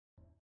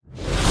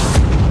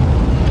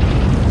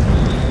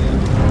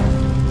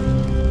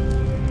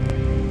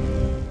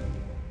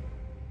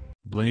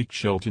Blake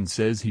Shelton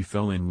says he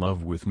fell in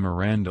love with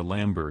Miranda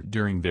Lambert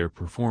during their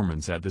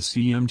performance at the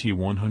CMT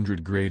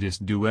 100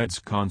 Greatest Duets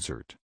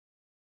concert.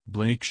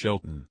 Blake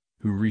Shelton,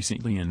 who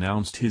recently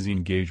announced his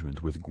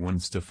engagement with Gwen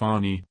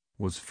Stefani,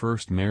 was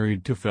first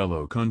married to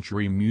fellow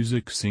country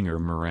music singer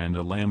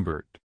Miranda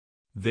Lambert.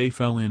 They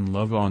fell in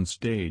love on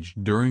stage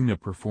during the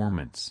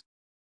performance.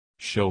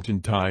 Shelton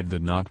tied the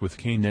knot with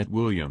Kynette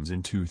Williams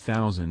in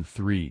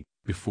 2003,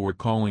 before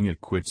calling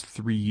it quits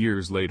 3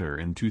 years later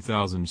in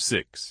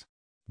 2006.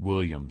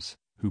 Williams,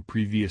 who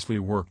previously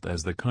worked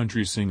as the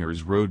country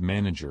singer's road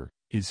manager,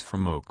 is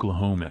from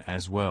Oklahoma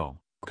as well,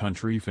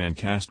 Country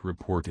Fancast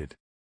reported.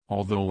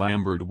 Although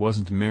Lambert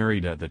wasn't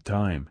married at the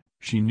time,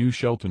 she knew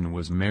Shelton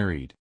was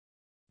married.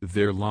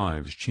 Their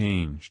lives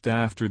changed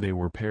after they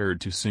were paired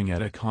to sing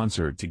at a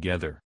concert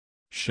together.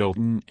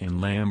 Shelton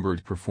and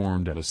Lambert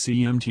performed at a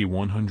CMT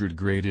 100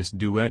 Greatest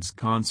Duets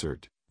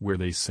concert, where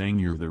they sang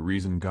 "You're the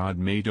Reason God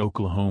Made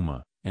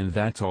Oklahoma," and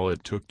that's all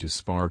it took to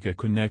spark a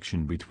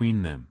connection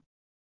between them.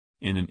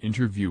 In an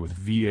interview with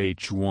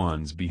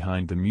VH1's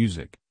Behind the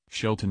Music,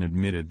 Shelton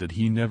admitted that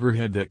he never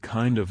had that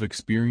kind of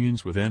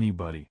experience with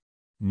anybody.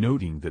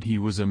 Noting that he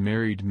was a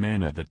married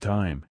man at the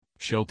time,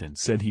 Shelton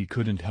said he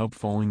couldn't help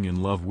falling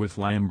in love with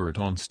Lambert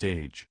on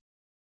stage.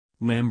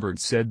 Lambert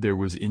said there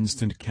was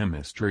instant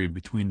chemistry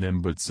between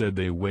them, but said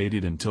they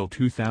waited until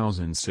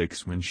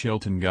 2006 when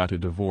Shelton got a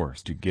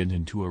divorce to get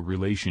into a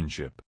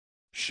relationship.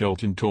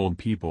 Shelton told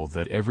People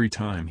that every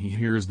time he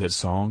hears that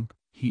song,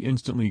 he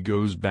instantly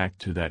goes back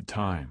to that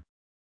time.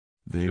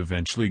 They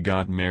eventually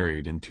got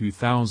married in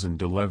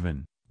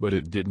 2011, but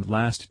it didn't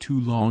last too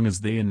long as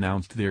they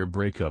announced their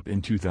breakup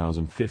in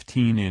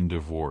 2015 and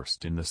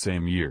divorced in the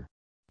same year.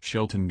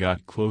 Shelton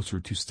got closer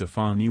to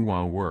Stefani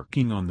while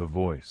working on The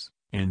Voice,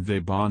 and they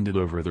bonded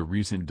over the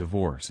recent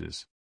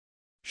divorces.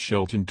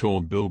 Shelton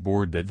told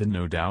Billboard that the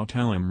No Doubt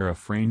alum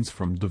refrains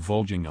from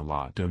divulging a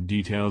lot of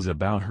details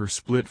about her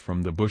split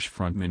from the Bush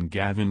frontman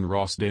Gavin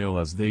Rossdale,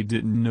 as they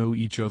didn't know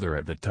each other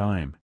at the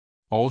time.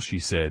 All she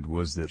said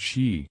was that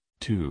she,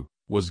 too,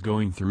 was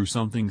going through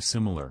something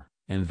similar,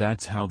 and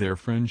that's how their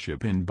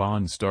friendship and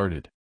bond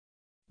started.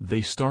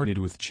 They started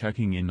with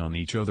checking in on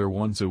each other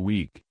once a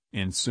week,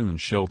 and soon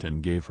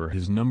Shelton gave her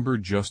his number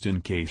just in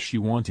case she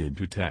wanted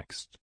to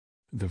text.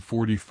 The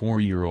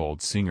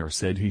 44-year-old singer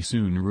said he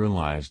soon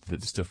realized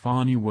that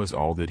Stefani was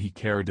all that he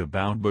cared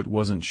about, but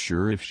wasn't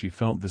sure if she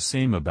felt the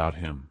same about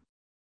him.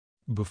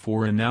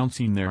 Before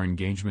announcing their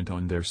engagement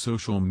on their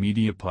social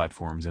media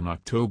platforms in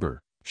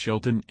October,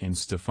 Shelton and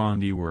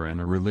Stefani were in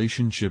a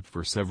relationship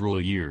for several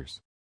years.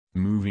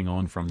 Moving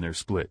on from their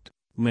split,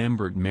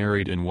 Lambert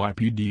married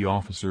NYPD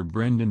officer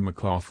Brendan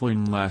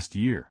McLaughlin last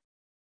year.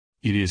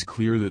 It is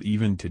clear that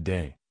even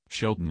today,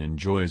 Shelton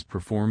enjoys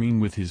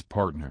performing with his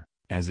partner,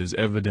 as is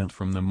evident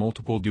from the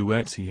multiple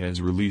duets he has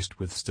released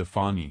with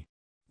Stefani.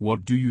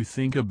 What do you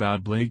think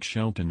about Blake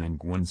Shelton and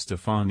Gwen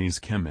Stefani's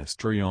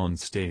chemistry on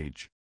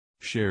stage?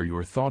 Share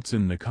your thoughts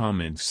in the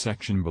comments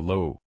section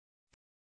below.